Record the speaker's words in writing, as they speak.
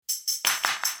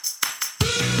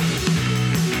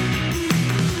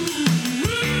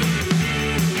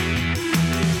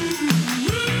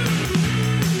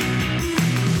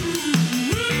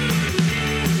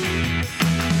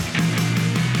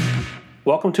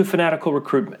Welcome to Fanatical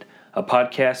Recruitment, a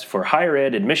podcast for higher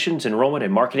ed admissions, enrollment,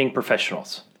 and marketing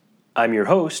professionals. I'm your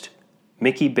host,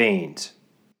 Mickey Baines.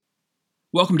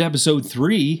 Welcome to episode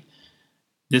 3.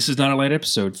 This is not a light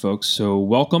episode, folks, so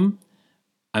welcome.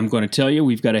 I'm going to tell you,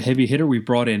 we've got a heavy hitter. We've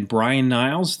brought in Brian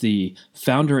Niles, the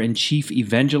founder and chief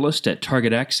evangelist at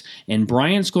TargetX, and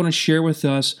Brian's going to share with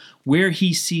us where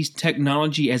he sees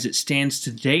technology as it stands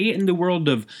today in the world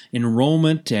of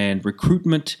enrollment and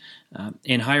recruitment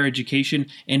in higher education,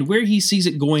 and where he sees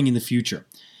it going in the future.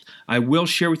 I will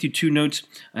share with you 2 notes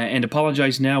and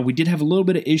apologize now. We did have a little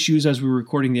bit of issues as we were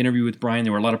recording the interview with Brian.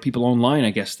 There were a lot of people online, I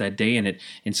guess, that day, and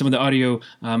some of the audio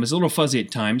is a little fuzzy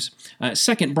at times.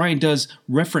 Second, Brian does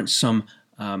reference some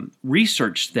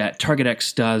research that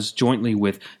TargetX does jointly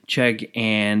with Chegg,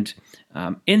 and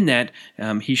in that,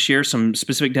 he shares some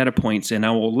specific data points, and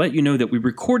I will let you know that we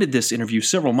recorded this interview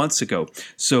several months ago.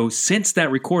 So since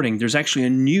that recording, there's actually a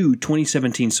new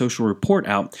 2017 social report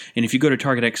out, and if you go to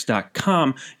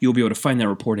targetx.com, you'll be able to find that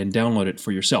report and download it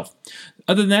for yourself.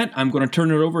 Other than that, I'm going to turn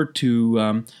it over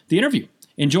to the interview.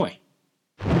 Enjoy.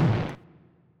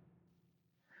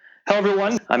 Hello,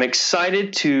 everyone. I'm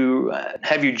excited to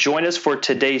have you join us for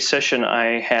today's session.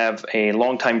 I have a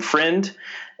longtime friend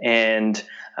and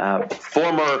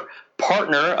former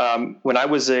partner. When I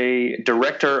was a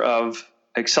director of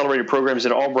accelerated programs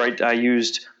at Albright, I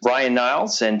used Brian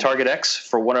Niles and TargetX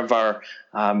for one of our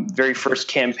very first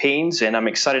campaigns, and I'm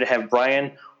excited to have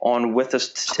Brian on with us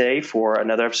today for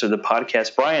another episode of the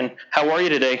podcast. Brian, how are you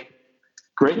today?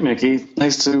 Great, Mickey.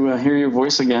 Nice to hear your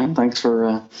voice again. Thanks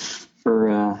for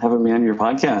having me on your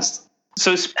podcast.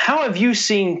 So how have you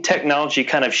seen technology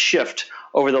kind of shift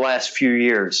over the last few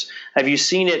years? Have you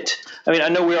seen it? I mean, I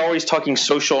know we're always talking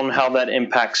social and how that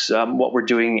impacts what we're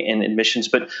doing in admissions,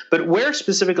 but where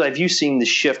specifically have you seen the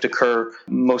shift occur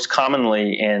most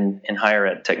commonly in higher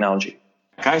ed technology?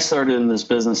 I started in this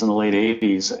business in the late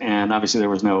 80s, and obviously there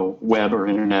was no web or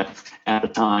internet at the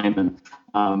time,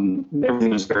 and everything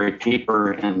was very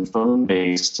paper and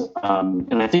phone-based.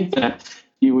 And I think that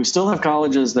we still have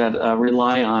colleges that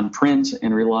rely on print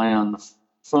and rely on the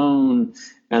phone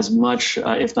as much,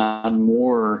 if not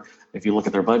more, if you look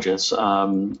at their budgets,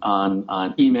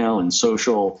 on email and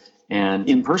social and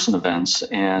in-person events.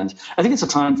 And I think it's a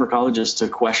time for colleges to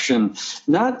question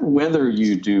not whether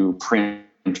you do print,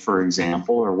 for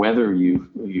example, or whether you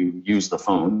use the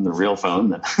phone, the real phone,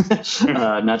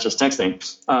 not just texting,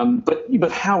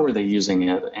 but how are they using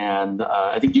it? And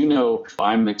I think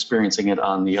I'm experiencing it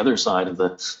on the other side of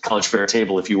the college fair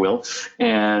table, if you will,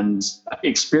 and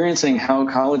experiencing how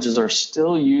colleges are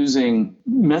still using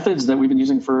methods that we've been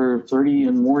using for 30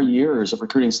 and more years of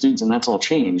recruiting students, and that's all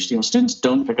changed. Students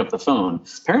don't pick up the phone.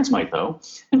 Parents might, though,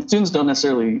 and students don't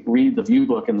necessarily read the view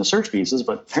book and the search pieces,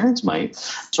 but parents might.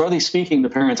 So are they speaking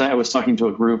to parents? I was talking to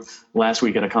a group last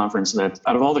week at a conference that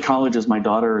out of all the colleges my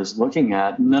daughter is looking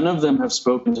at, none of them have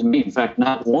spoken to me. In fact,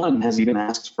 not one has even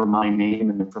asked for my name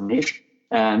and information.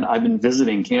 And I've been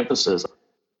visiting campuses.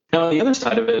 Now, on the other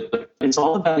side of it, it's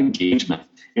all about engagement.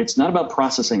 It's not about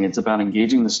processing. It's about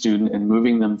engaging the student and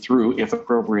moving them through, if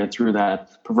appropriate, through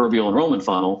that proverbial enrollment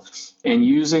funnel, and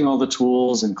using all the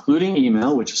tools, including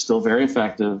email, which is still very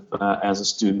effective as a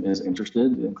student is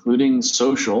interested, including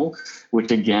social, which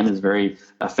again is very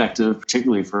effective,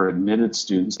 particularly for admitted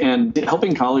students, and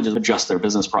helping colleges adjust their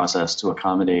business process to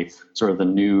accommodate sort of the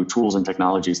new tools and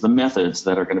technologies, the methods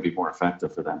that are going to be more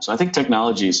effective for them. So I think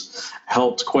technology's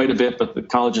helped quite a bit, but the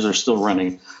colleges are still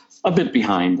running a bit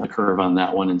behind the curve on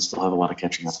that one and still have a lot of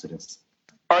catching up to do.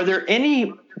 Are there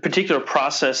any particular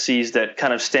processes that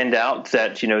kind of stand out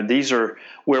that, these are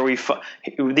where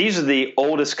these are the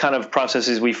oldest kind of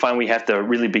processes we find we have to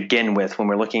really begin with when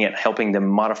we're looking at helping them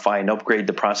modify and upgrade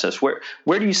the process? Where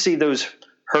do you see those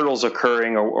hurdles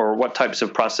occurring, or what types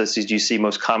of processes do you see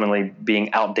most commonly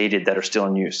being outdated that are still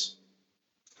in use?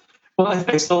 Well,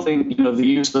 I still think, the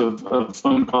use of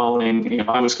phone calling,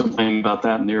 I was complaining about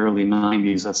that in the early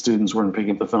 90s, that students weren't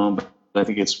picking up the phone, but I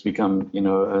think it's become,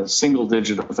 a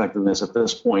single-digit effectiveness at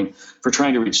this point for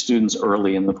trying to reach students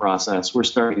early in the process. We're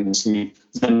starting to see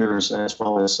vendors as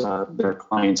well as their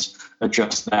clients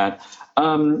adjust that.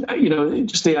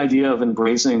 Just the idea of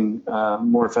embracing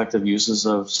more effective uses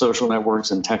of social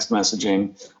networks and text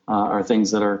messaging are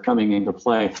things that are coming into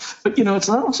play. But, it's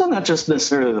also not just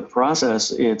necessarily the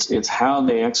process, it's how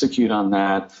they execute on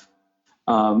that.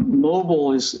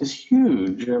 Mobile is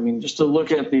huge. I mean, just to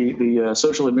look at the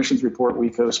social admissions report we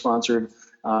co-sponsored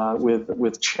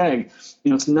with Chegg,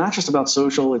 it's not just about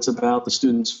social, it's about the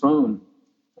student's phone.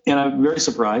 And I'm very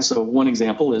surprised. So one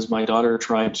example is my daughter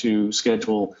tried to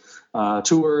schedule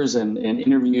tours and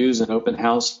interviews and open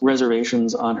house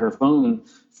reservations on her phone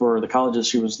for the colleges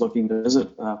she was looking to visit.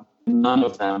 None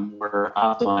of them were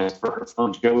optimized for her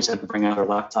phone. She always had to bring out her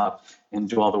laptop and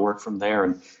do all the work from there.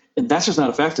 And that's just not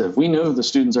effective. We know the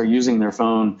students are using their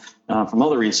phone from all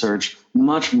the research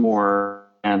much more,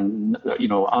 and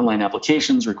online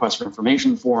applications, requests for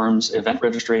information forms, event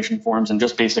registration forms, and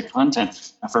just basic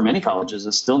content for many colleges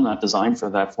is still not designed for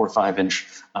that 4 or 5 inch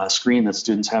screen that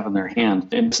students have in their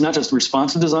hand. And it's not just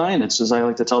responsive design. It's, as I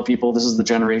like to tell people, this is the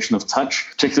generation of touch,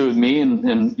 particularly with me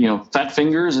and fat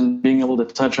fingers and being able to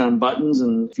touch on buttons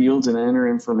and fields and enter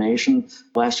information.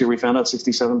 Last year, we found out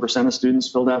 67% of students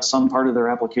filled out some part of their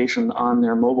application on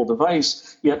their mobile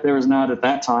device, yet there was not at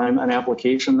that time an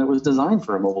application that was designed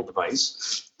for a mobile device.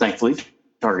 Thankfully,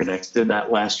 TargetX did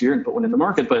that last year and put one in the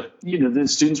market. But the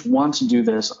students want to do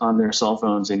this on their cell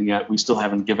phones, and yet we still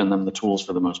haven't given them the tools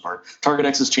for the most part.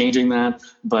 TargetX is changing that,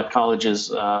 but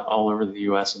colleges all over the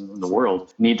U.S. and the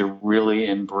world need to really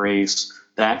embrace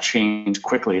that change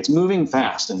quickly. It's moving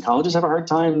fast, and colleges have a hard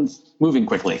time moving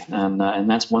quickly, and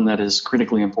that's one that is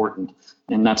critically important.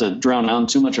 And not to drown on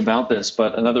too much about this,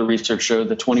 but another research showed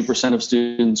that 20% of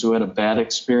students who had a bad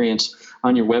experience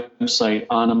on your website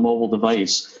on a mobile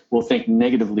device will think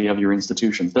negatively of your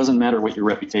institution. It doesn't matter what your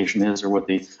reputation is or what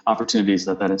the opportunities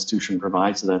that institution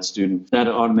provides to that student. That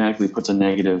automatically puts a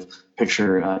negative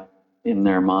picture in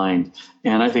their mind.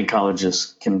 And I think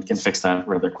colleges can fix that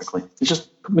rather quickly. It's just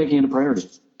making it a priority.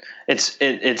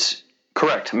 It's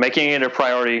correct. Making it a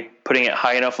priority, putting it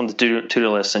high enough on the to-do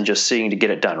list, and just seeing to get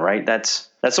it done, right? That's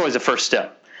always the first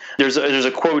step. There's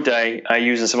a quote I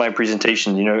use in some of my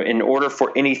presentations. In order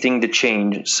for anything to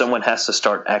change, someone has to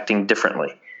start acting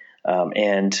differently.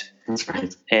 And that's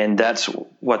right. And that's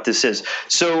what this is.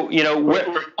 So,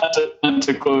 not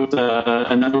to quote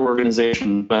another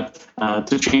organization, but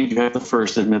to change, you have to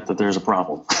first admit that there's a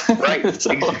problem. Right.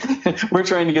 So we're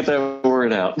trying to get that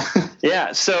word out.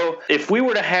 Yeah. So if we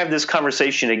were to have this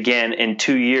conversation again in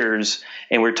 2 years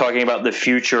and we're talking about the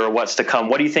future or what's to come,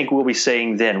 what do you think we'll be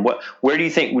saying then? Where do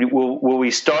you think will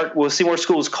we start? We'll see more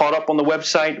schools caught up on the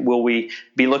website. Will we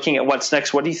be looking at what's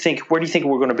next? What do you think? Where do you think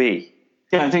we're going to be?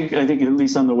 Yeah, I think at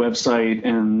least on the website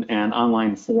and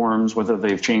online forums, whether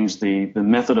they've changed the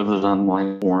method of those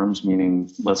online forums, meaning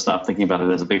let's stop thinking about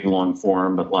it as a big long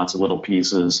form, but lots of little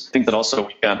pieces. I think that also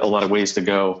we've got a lot of ways to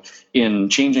go in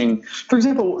changing. For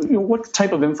example, what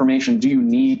type of information do you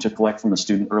need to collect from a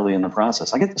student early in the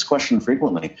process? I get this question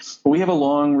frequently. We have a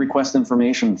long request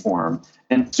information form,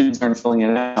 and students aren't filling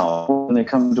it out. When they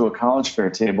come to a college fair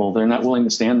table, they're not willing to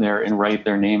stand there and write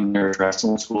their name and their address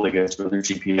and what school they go to, their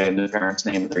GPA and their parents'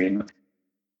 name and their email.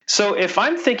 So if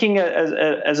I'm thinking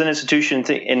as an institution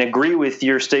and agree with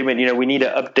your statement, we need to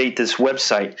update this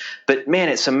website, but man,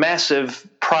 it's a massive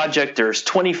project. There's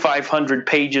 2,500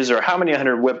 pages or how many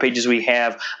 100 web pages we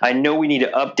have. I know we need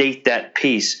to update that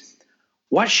piece.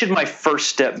 What should my first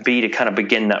step be to kind of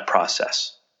begin that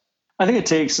process? I think it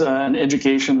takes an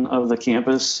education of the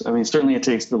campus. I mean, certainly it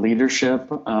takes the leadership.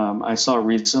 I saw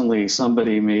recently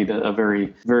somebody made a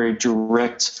very, very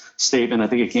direct statement. I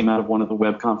think it came out of one of the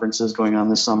web conferences going on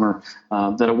this summer,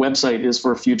 that a website is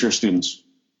for future students,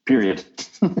 period.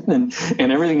 and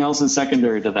everything else is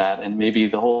secondary to that. And maybe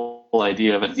the whole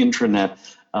idea of an intranet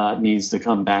needs to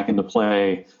come back into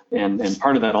play. And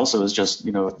part of that also is just,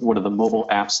 what are the mobile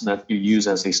apps that you use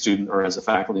as a student or as a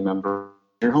faculty member?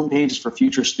 Your homepage is for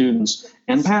future students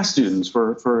and past students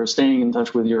for staying in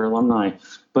touch with your alumni.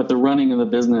 But the running of the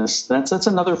business, that's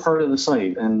another part of the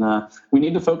site. And we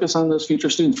need to focus on those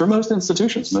future students for most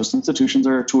institutions. Most institutions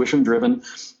are tuition driven,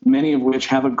 many of which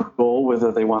have a goal,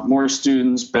 whether they want more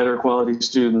students, better quality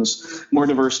students, more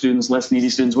diverse students, less needy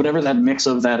students, whatever that mix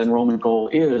of that enrollment goal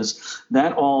is,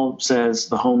 that all says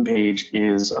the homepage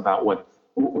is about what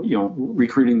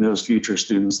recruiting those future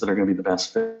students that are going to be the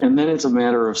best fit. And then it's a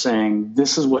matter of saying,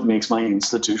 this is what makes my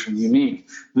institution unique.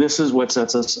 This is what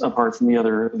sets us apart from the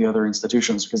other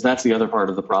institutions, because that's the other part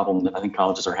of the problem that I think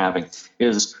colleges are having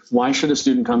is why should a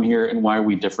student come here and why are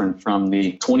we different from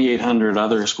the 2,800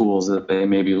 other schools that they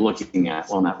may be looking at?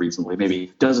 Well, not recently, maybe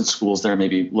a dozen schools they're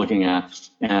maybe looking at.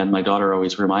 And my daughter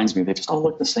always reminds me, they just all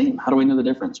look the same. How do I know the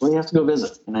difference? Well, you have to go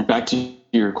visit. And back to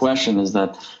your question is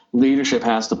that leadership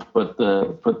has to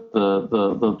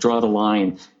draw the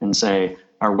line and say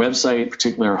our website,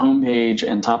 particularly our homepage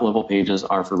and top level pages,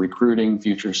 are for recruiting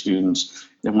future students.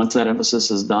 And once that emphasis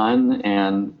is done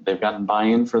and they've gotten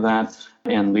buy-in for that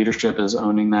and leadership is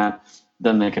owning that,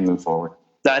 then they can move forward.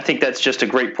 I think that's just a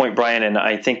great point, Brian, and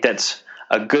I think that's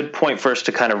a good point for us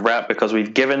to kind of wrap, because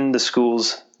we've given the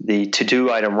schools the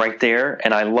to-do item right there.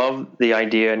 And I love the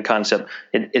idea and concept.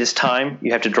 It is time.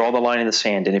 You have to draw the line in the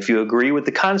sand. And if you agree with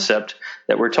the concept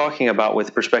that we're talking about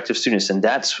with prospective students, and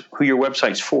that's who your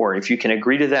website's for, if you can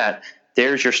agree to that,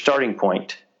 there's your starting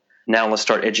point. Now let's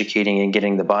start educating and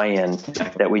getting the buy-in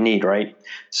that we need, right?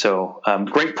 So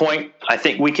great point. I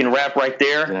think we can wrap right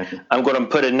there. Exactly. I'm going to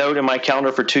put a note in my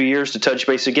calendar for 2 years to touch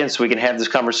base again so we can have this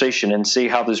conversation and see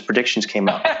how those predictions came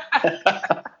out.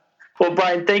 Well,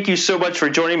 Brian, thank you so much for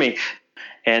joining me.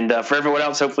 And for everyone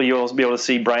else, hopefully you'll be able to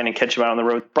see Brian and catch him out on the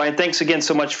road. Brian, thanks again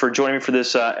so much for joining me for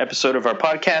this episode of our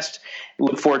podcast.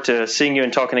 Look forward to seeing you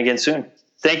and talking again soon.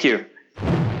 Thank you.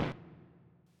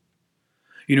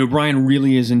 You know, Brian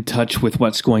really is in touch with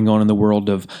what's going on in the world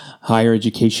of higher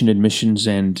education admissions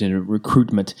and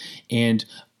recruitment. And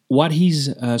what he's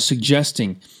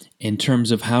suggesting in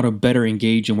terms of how to better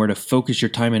engage and where to focus your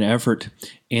time and effort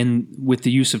and with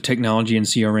the use of technology and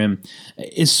CRM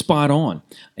is spot on.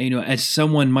 You know, as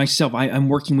someone myself, I'm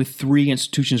working with 3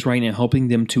 institutions right now, helping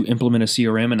them to implement a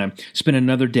CRM, and I spent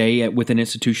another day with an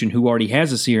institution who already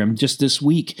has a CRM just this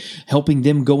week, helping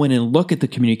them go in and look at the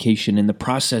communication and the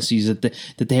processes that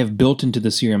they have built into the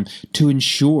CRM to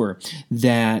ensure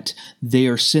that they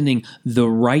are sending the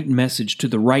right message to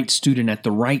the right student at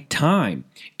the right time.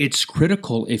 It's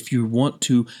critical if you want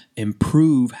to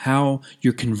improve how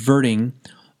you're converting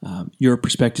your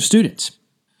prospective students.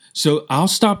 So I'll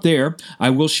stop there. I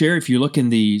will share, if you look in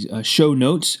the show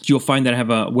notes, you'll find that I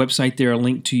have a website there, a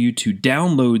link to you to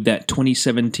download that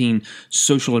 2017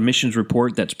 social admissions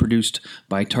report that's produced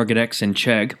by TargetX and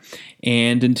Chegg.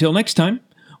 And until next time,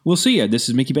 we'll see you. This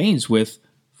is Mickey Baines with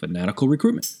Fanatical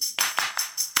Recruitment.